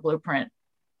ground for the blueprint,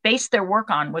 based their work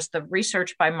on, was the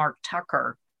research by Mark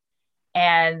Tucker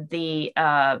and the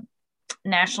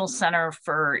National Center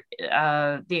for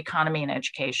the Economy and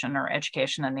Education, or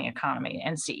Education and the Economy,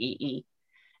 NCEE.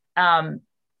 And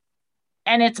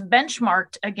it's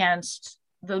benchmarked against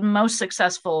the most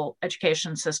successful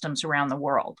education systems around the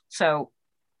world. So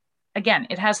again,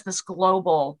 it has this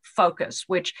global focus,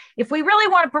 which if we really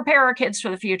want to prepare our kids for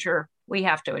the future, we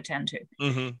have to attend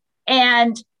to.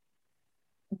 And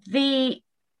the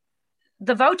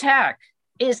VOTEC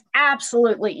is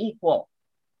absolutely equal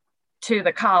to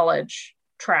the college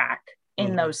track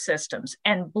in those systems.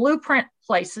 And Blueprint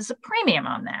places a premium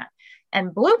on that.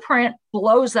 And Blueprint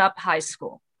blows up high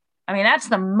school. I mean, that's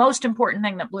the most important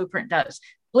thing that Blueprint does.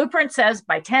 Blueprint says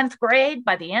by 10th grade,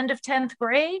 by the end of 10th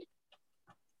grade,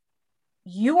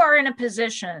 you are in a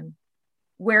position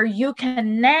where you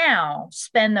can now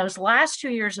spend those last 2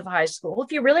 years of high school.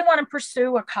 If you really want to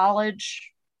pursue a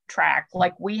college track,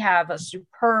 like we have a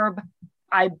superb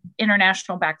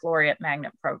international baccalaureate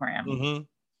magnet program,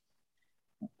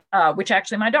 which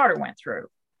actually my daughter went through.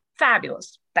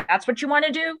 Fabulous. That's what you want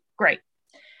to do? Great.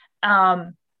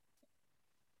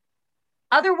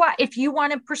 Otherwise, if you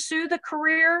want to pursue the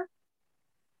career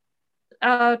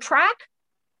track,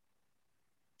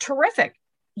 terrific.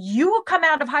 You will come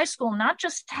out of high school not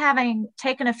just having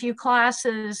taken a few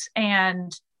classes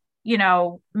and,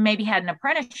 maybe had an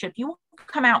apprenticeship. You will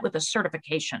come out with a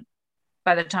certification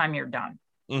by the time you're done.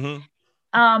 And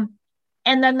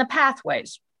then the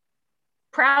pathways.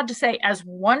 Proud to say, as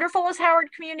wonderful as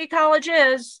Howard Community College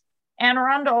is, Anne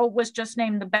Arundel was just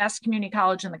named the best community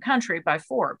college in the country by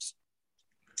Forbes.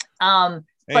 Hey,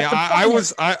 I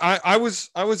was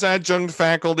adjunct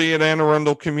faculty at Anne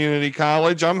Arundel Community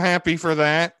College. I'm happy for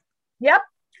that. Yep.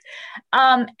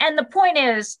 And the point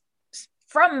is,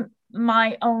 from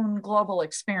my own global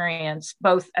experience,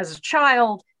 both as a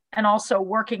child and also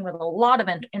working with a lot of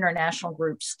international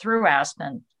groups through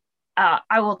Aspen,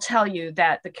 I will tell you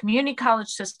that the community college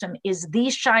system is the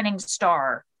shining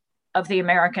star of the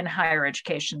American higher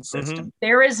education system. Mhm.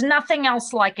 There is nothing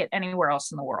else like it anywhere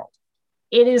else in the world.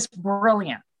 It is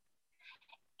brilliant.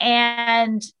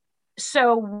 And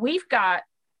so we've got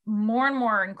more and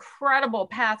more incredible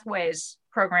pathways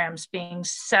programs being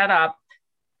set up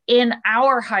in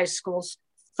our high schools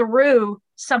through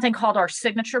something called our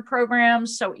signature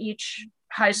programs. So each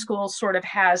high school sort of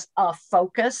has a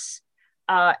focus.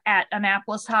 At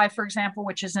Annapolis High, for example,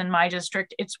 which is in my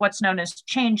district, it's what's known as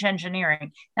change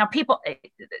engineering. Now,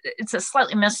 it's a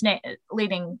slightly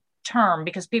misleading term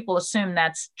because people assume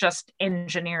that's just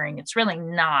engineering. It's really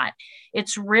not.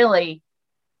 It's really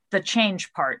the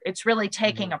change part. It's really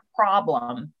taking a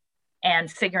problem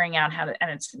and figuring out how to,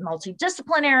 and it's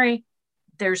multidisciplinary.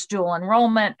 There's dual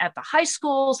enrollment at the high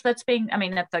schools at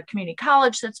the community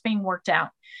college that's being worked out.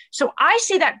 So I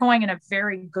see that going in a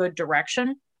very good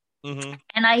direction. Mm-hmm.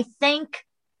 And I think,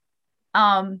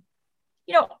 all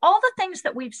the things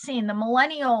that we've seen, the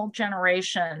millennial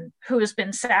generation who has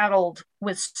been saddled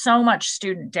with so much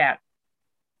student debt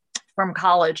from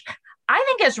college, I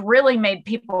think has really made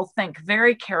people think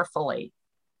very carefully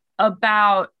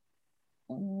about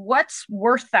what's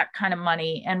worth that kind of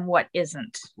money and what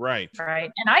isn't. Right.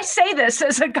 Right. And I say this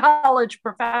as a college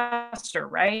professor,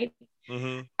 right?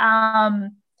 Mm-hmm.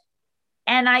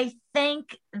 And I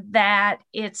think that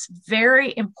it's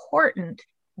very important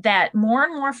that more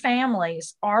and more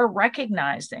families are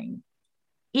recognizing,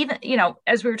 even,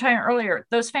 as we were talking earlier,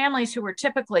 those families who were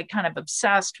typically kind of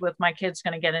obsessed with my kid's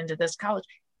going to get into this college,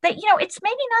 that, it's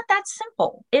maybe not that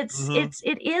simple. It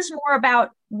is more about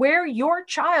where your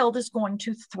child is going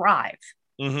to thrive.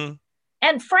 Mm-hmm.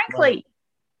 And frankly,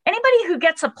 anybody who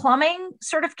gets a plumbing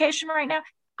certification right now,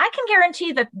 I can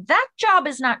guarantee that job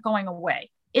is not going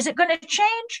away. Is it going to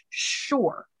change?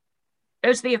 Sure.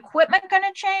 Is the equipment going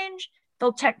to change?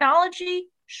 The technology?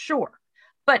 Sure.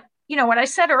 But, what I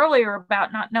said earlier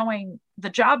about not knowing the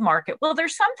job market, well,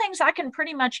 there's some things I can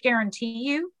pretty much guarantee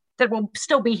you that will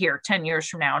still be here 10 years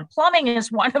from now. And plumbing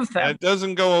is one of them. It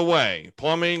doesn't go away.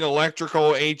 Plumbing,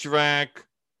 electrical, HVAC,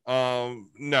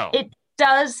 no. It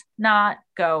does not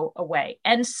go away.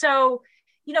 And so,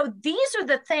 these are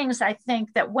the things I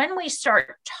think that when we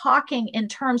start talking in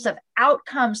terms of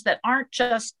outcomes that aren't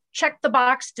just check the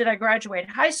box, did I graduate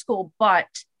high school, but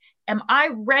am I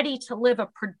ready to live a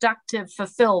productive,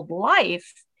 fulfilled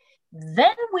life?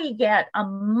 Then we get a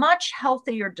much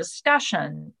healthier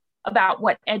discussion about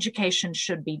what education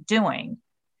should be doing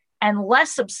and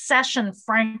less obsession,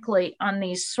 frankly, on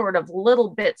these sort of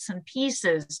little bits and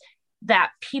pieces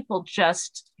that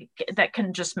that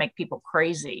can just make people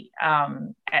crazy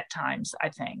at times, I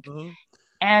think. Mm-hmm.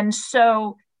 And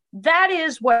so that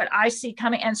is what I see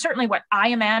coming, and certainly what I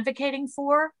am advocating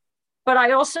for. But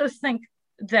I also think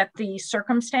that the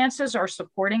circumstances are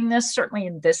supporting this, certainly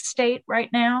in this state right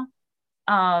now.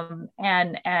 And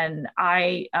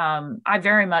I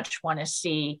very much want to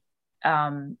see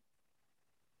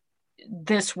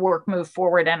this work move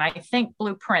forward. And I think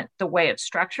Blueprint, the way it's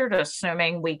structured,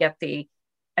 assuming we get the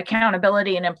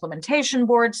accountability and implementation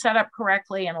board set up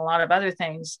correctly and a lot of other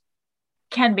things,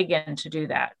 can begin to do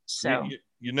that. So,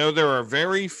 there are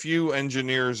very few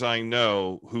engineers I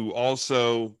know who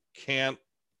also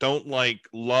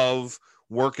love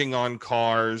working on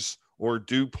cars or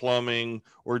do plumbing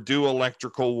or do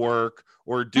electrical work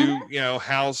or do,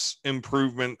 house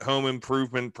improvement, home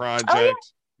improvement projects. Oh, yeah.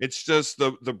 It's just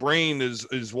the brain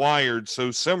is wired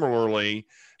so similarly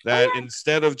that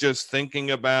instead of just thinking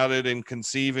about it and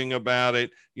conceiving about it,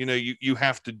 you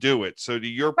have to do it. So to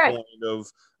your point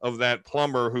of that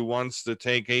plumber who wants to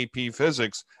take AP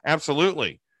physics,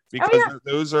 absolutely, because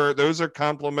those are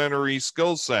complementary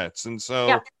skill sets, and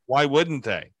so why wouldn't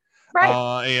they?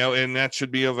 Right. And that should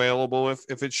be available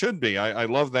if it should be. I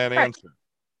love that answer.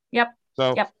 Yep.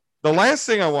 So. Yep. The last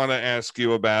thing I want to ask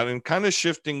you about, and kind of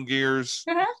shifting gears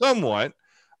somewhat,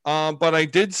 but I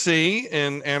did see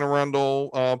in Anne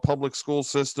Arundel Public School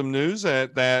System news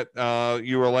that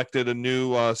you elected a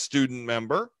new student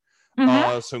member.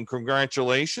 Some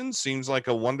congratulations. Seems like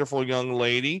a wonderful young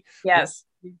lady. Yes.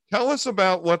 Tell us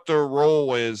about what their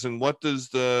role is and what does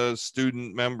the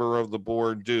student member of the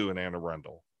board do in Anne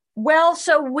Arundel? Well,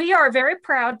 so we are very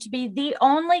proud to be the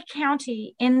only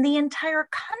county in the entire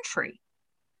country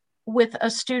with a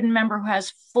student member who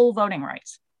has full voting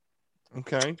rights.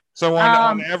 Okay. So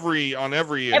on every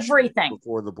issue everything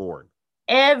before the board.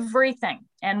 Everything.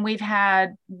 And we've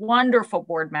had wonderful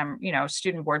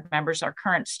student board members. Our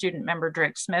current student member,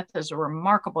 Drake Smith, is a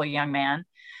remarkable young man.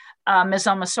 Ms.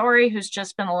 Omasori, who's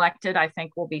just been elected, I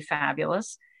think will be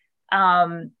fabulous.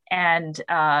 The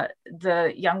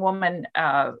young woman,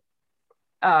 Rita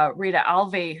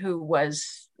Alvey, who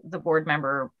was the board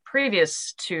member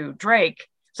previous to Drake,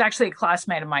 was actually a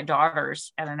classmate of my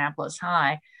daughter's at Annapolis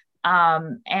High.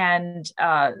 And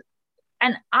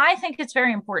I think it's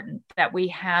very important that we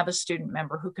have a student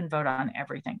member who can vote on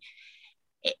everything.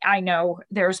 I know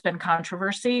there's been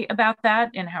controversy about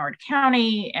that in Howard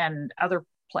County and other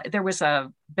places. There was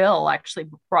a bill actually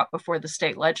brought before the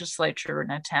state legislature, an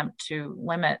attempt to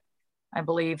limit, I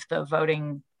believe, the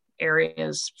voting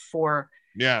areas for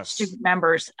student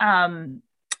members.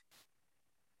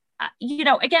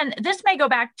 Again, this may go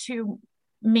back to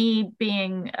me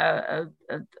being an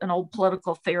old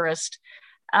political theorist.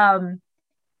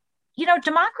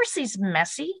 Democracy's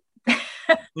messy.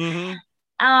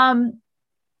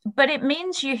 But it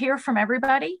means you hear from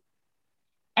everybody.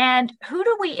 And who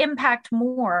do we impact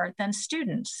more than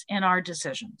students in our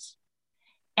decisions?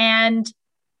 And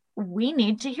we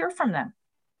need to hear from them.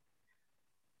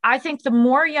 I think the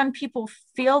more young people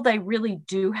feel they really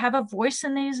do have a voice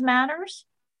in these matters,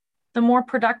 the more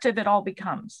productive it all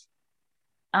becomes.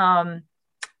 And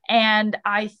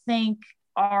I think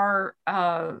our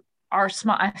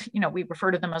we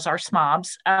refer to them as our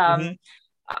SMOBs,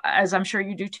 as I'm sure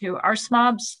you do too. Our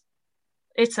SMOBs,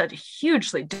 it's a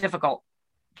hugely difficult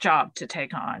job to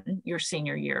take on your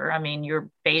senior year. I mean, you're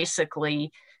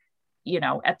basically,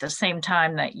 at the same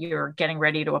time that you're getting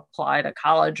ready to apply to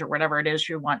college or whatever it is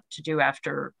you want to do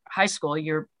after high school,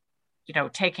 you're,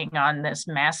 taking on this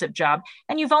massive job,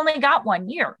 and you've only got 1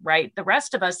 year, right? The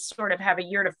rest of us sort of have a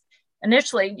year to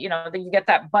initially, you get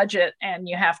that budget and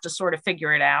you have to sort of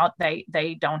figure it out.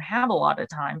 They don't have a lot of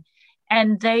time,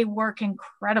 and they work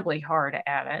incredibly hard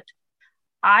at it.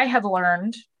 I have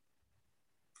learned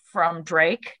from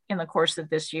Drake in the course of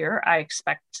this year.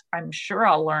 I'm sure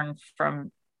I'll learn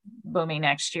from Boomy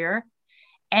next year.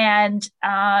 And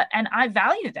I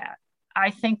value that. I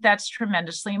think that's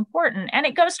tremendously important. And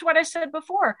it goes to what I said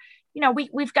before.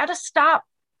 We've got to stop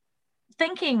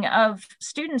thinking of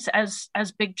students as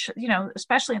big,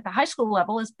 especially at the high school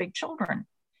level, as big children.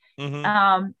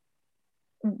 The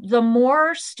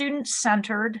more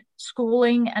student-centered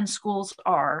schooling and schools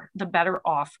are, the better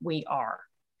off we are.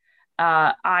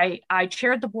 I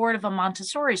chaired the board of a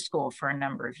Montessori school for a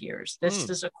number of years. This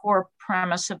is a core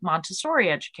premise of Montessori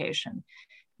education,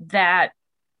 that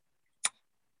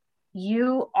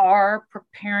you are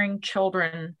preparing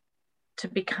children to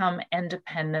become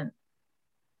independent,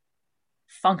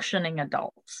 functioning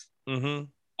adults.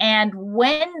 And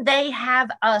when they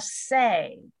have a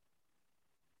say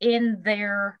in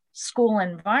their school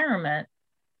environment,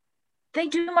 they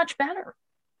do much better.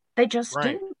 They just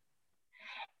do.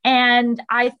 And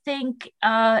I think,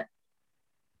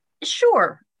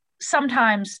 sure,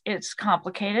 sometimes it's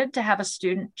complicated to have a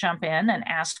student jump in and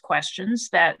ask questions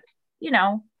that,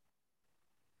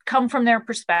 come from their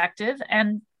perspective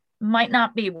and might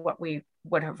not be what we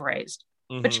would have raised.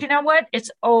 But you know what? It's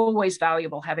always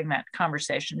valuable having that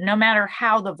conversation, no matter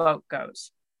how the vote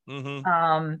goes.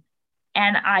 And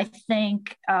I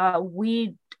think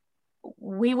we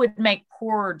would make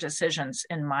poorer decisions,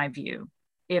 in my view,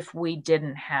 if we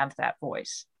didn't have that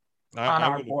voice on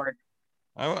our board.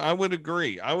 I would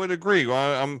agree.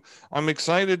 Well, I'm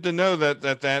excited to know that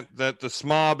the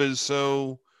SMOB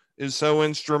is so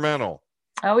instrumental.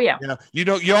 Oh yeah.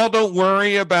 Y'all don't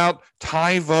worry about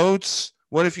tie votes.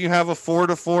 What if you have a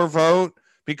 4-4 vote?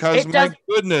 Because my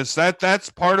goodness,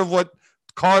 that's part of what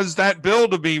caused that bill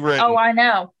to be written. Oh, I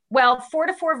know. Well,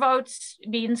 4-4 votes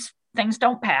means things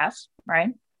don't pass,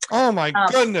 right? Oh my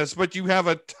goodness, but you have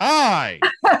a tie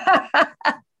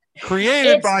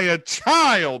created by a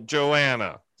child,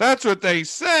 Joanna. That's what they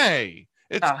say.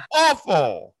 It's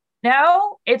awful.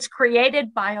 No, it's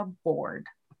created by a board.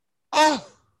 Oh.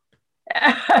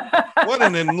 What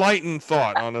an enlightened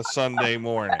thought on a Sunday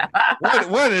morning.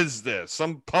 What is this?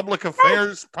 Some public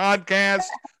affairs podcast?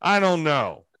 I don't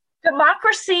know.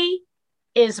 Democracy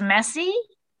is messy,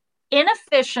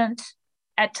 inefficient,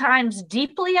 at times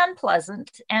deeply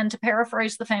unpleasant, and to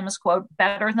paraphrase the famous quote,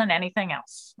 better than anything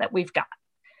else that we've got.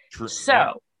 True.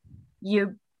 So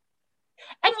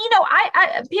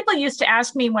people used to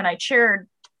ask me when I chaired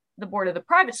the board of the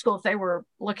private school, if they were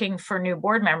looking for new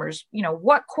board members,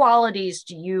 what qualities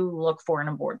do you look for in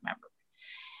a board member?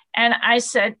 And I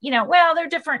said, well, they're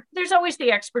different. There's always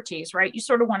the expertise, right? You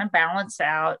sort of want to balance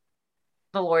out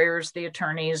the lawyers, the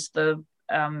attorneys, the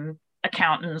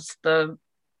accountants, the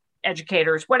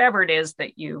educators, whatever it is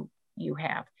that you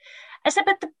have. I said,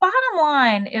 but the bottom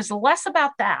line is less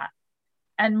about that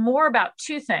and more about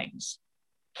two things.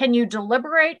 Can you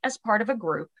deliberate as part of a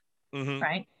group,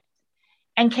 right?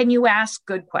 And can you ask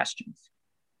good questions?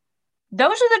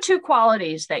 Those are the two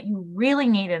qualities that you really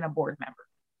need in a board member,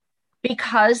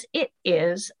 because it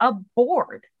is a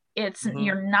board.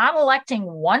 You're not electing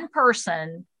one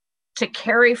person to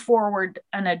carry forward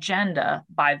an agenda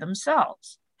by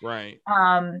themselves. Right.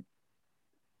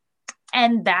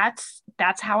 And that's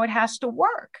how it has to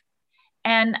work.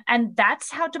 And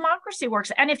that's how democracy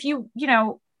works. And if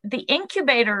the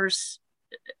incubators,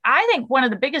 I think one of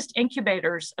the biggest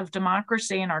incubators of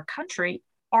democracy in our country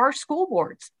are school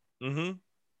boards. Mm-hmm.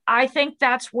 I think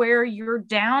that's where you're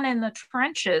down in the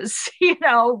trenches,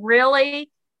 really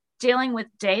dealing with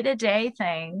day-to-day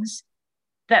things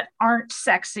that aren't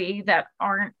sexy, that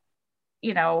aren't,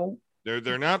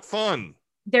 they're not fun.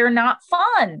 They're not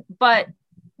fun. But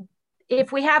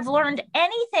if we have learned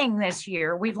anything this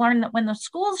year, we've learned that when the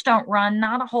schools don't run,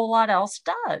 not a whole lot else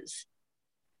does.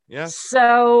 Yes.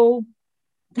 So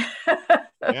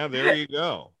yeah, there you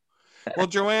go. Well,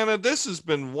 Joanna, this has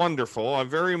been wonderful. I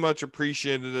very much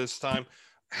appreciated this time.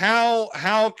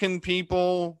 How can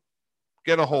people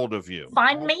get a hold of you?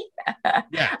 Find me?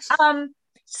 Yes.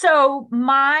 So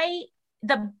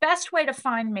the best way to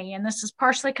find me, and this is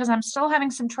partially because I'm still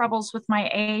having some troubles with my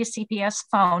AACPS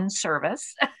phone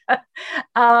service,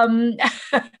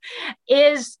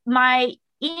 is my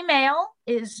email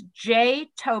is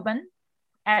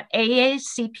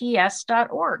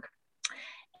jtobin@aacps.org.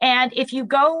 And if you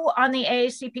go on the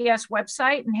AACPS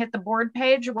website and hit the board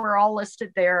page, we're all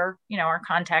listed there. Our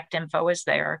contact info is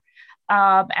there.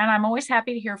 And I'm always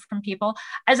happy to hear from people.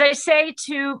 As I say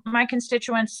to my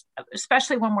constituents,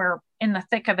 especially when we're in the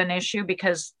thick of an issue,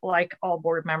 because like all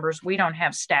board members, we don't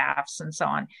have staffs and so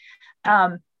on.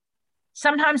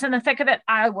 Sometimes in the thick of it,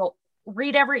 I will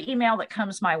read every email that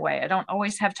comes my way. I don't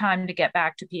always have time to get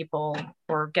back to people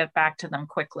or get back to them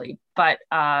quickly, but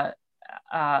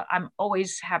I'm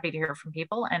always happy to hear from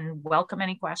people and welcome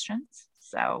any questions.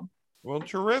 So, well,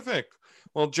 terrific.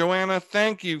 Well, Joanna,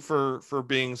 thank you for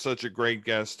being such a great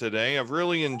guest today. I've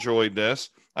really enjoyed this.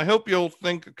 I hope you'll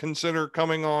consider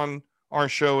coming on our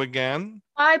show again.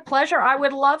 My pleasure. I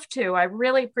would love to. I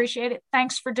really appreciate it.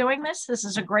 Thanks for doing this. This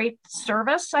is a great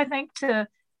service, I think,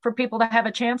 for people to have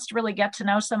a chance to really get to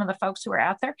know some of the folks who are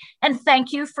out there. And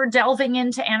thank you for delving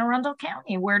into Anne Arundel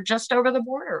County. We're just over the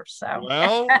border. So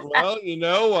well,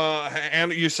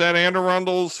 and you said Anne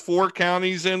Arundel's 4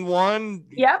 counties in one.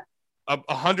 Yep.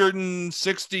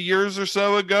 160 years or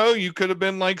so ago, you could have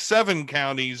been like 7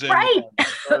 counties in right.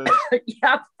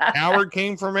 Yep. Howard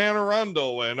came from Anne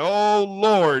Arundel, and oh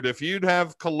Lord, if you'd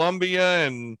have Columbia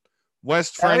and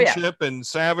West Friendship and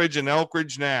Savage and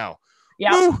Elkridge now.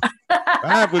 Yeah,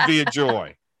 that would be a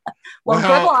joy. Well,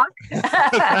 good luck.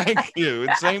 Thank you,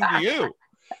 and same to you.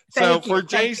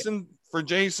 For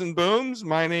Jason Booms,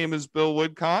 my name is Bill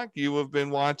Woodcock. You have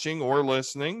been watching or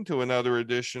listening to another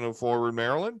edition of Forward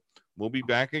Maryland. We'll be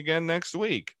back again next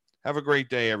week. Have a great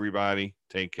day, everybody.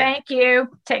 Take care. Thank you.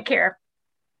 Take care.